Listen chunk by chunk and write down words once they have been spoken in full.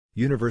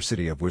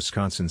University of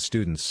Wisconsin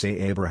students say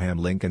Abraham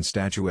Lincoln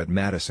statue at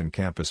Madison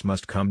campus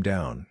must come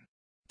down.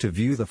 To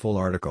view the full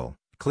article,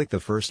 click the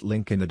first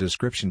link in the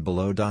description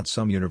below.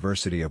 Some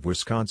University of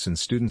Wisconsin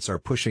students are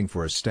pushing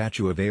for a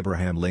statue of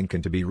Abraham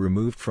Lincoln to be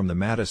removed from the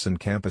Madison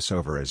campus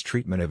over his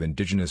treatment of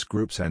indigenous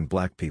groups and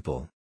black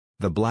people.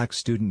 The Black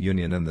Student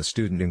Union and the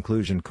Student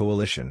Inclusion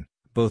Coalition,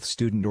 both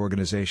student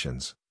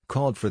organizations,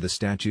 called for the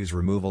statue's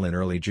removal in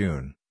early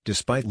June,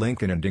 despite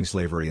Lincoln ending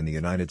slavery in the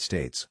United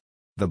States.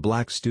 The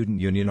Black Student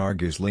Union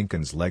argues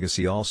Lincoln's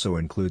legacy also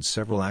includes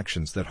several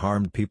actions that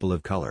harmed people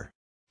of color.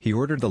 He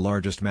ordered the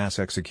largest mass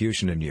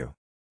execution in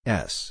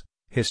U.S.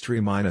 history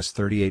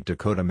 -38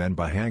 Dakota men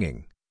by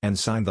hanging, and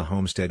signed the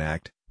Homestead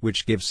Act,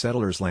 which gives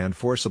settlers land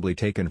forcibly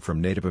taken from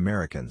Native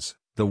Americans,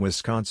 the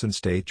Wisconsin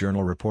State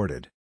Journal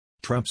reported.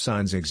 Trump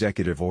signs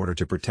executive order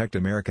to protect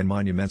American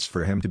monuments.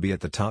 For him to be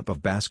at the top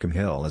of Bascom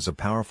Hill is a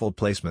powerful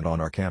placement on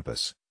our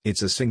campus.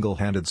 It's a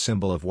single-handed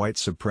symbol of white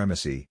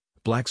supremacy,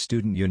 Black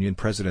Student Union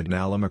President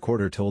Nalah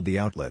McWhorter told the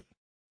outlet.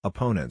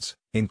 Opponents,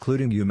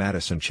 including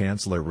UW-Madison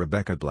Chancellor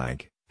Rebecca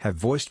Blank, have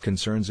voiced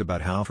concerns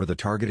about how far the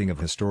targeting of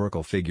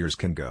historical figures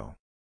can go.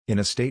 In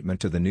a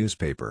statement to the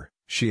newspaper,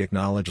 she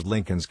acknowledged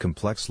Lincoln's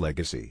complex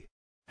legacy.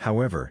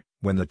 However,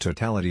 when the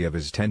totality of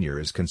his tenure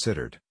is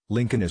considered,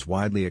 Lincoln is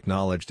widely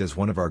acknowledged as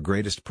one of our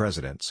greatest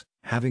presidents,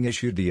 having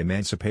issued the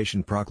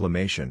Emancipation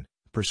Proclamation,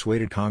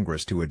 persuaded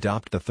Congress to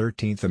adopt the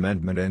 13th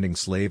Amendment ending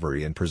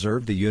slavery and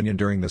preserved the Union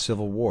during the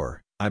Civil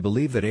War. I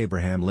believe that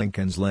Abraham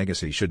Lincoln's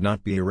legacy should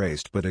not be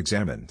erased but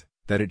examined,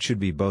 that it should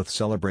be both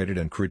celebrated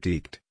and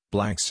critiqued,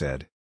 Blank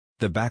said.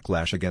 The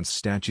backlash against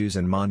statues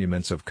and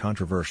monuments of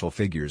controversial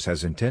figures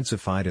has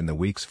intensified in the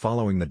weeks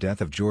following the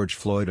death of George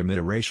Floyd amid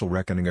a racial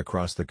reckoning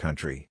across the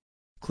country.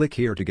 Click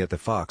here to get the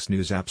Fox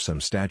News app. Some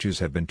statues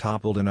have been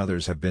toppled and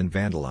others have been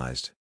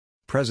vandalized.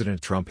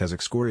 President Trump has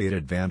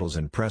excoriated vandals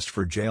and pressed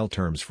for jail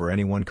terms for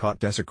anyone caught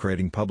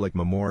desecrating public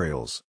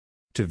memorials.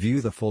 To view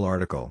the full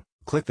article,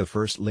 click the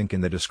first link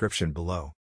in the description below.